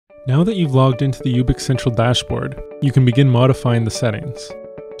Now that you've logged into the Ubiq Central dashboard, you can begin modifying the settings.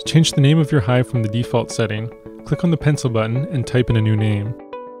 To change the name of your hive from the default setting, click on the pencil button and type in a new name.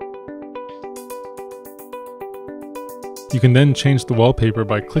 You can then change the wallpaper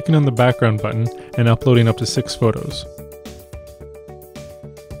by clicking on the background button and uploading up to 6 photos.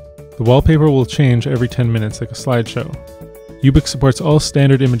 The wallpaper will change every 10 minutes like a slideshow. Ubiq supports all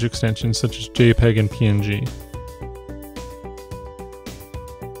standard image extensions such as JPEG and PNG.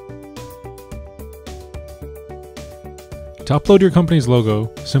 To upload your company's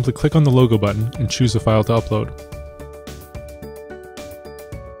logo, simply click on the logo button and choose a file to upload.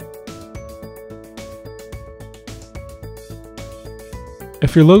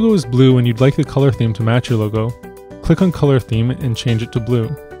 If your logo is blue and you'd like the color theme to match your logo, click on Color Theme and change it to blue.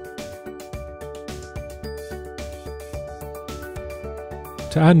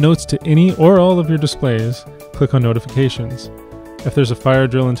 To add notes to any or all of your displays, click on Notifications. If there's a fire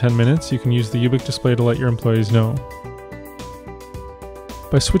drill in 10 minutes, you can use the Ubiq display to let your employees know.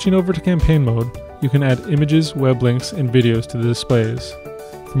 By switching over to campaign mode, you can add images, web links, and videos to the displays.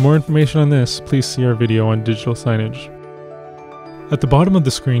 For more information on this, please see our video on digital signage. At the bottom of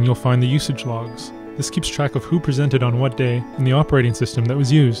the screen, you'll find the usage logs. This keeps track of who presented on what day and the operating system that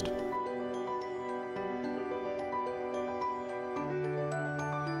was used.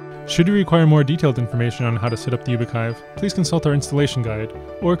 Should you require more detailed information on how to set up the Ubiq Hive, please consult our installation guide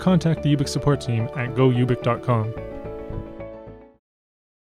or contact the Ubiq support team at goubiq.com.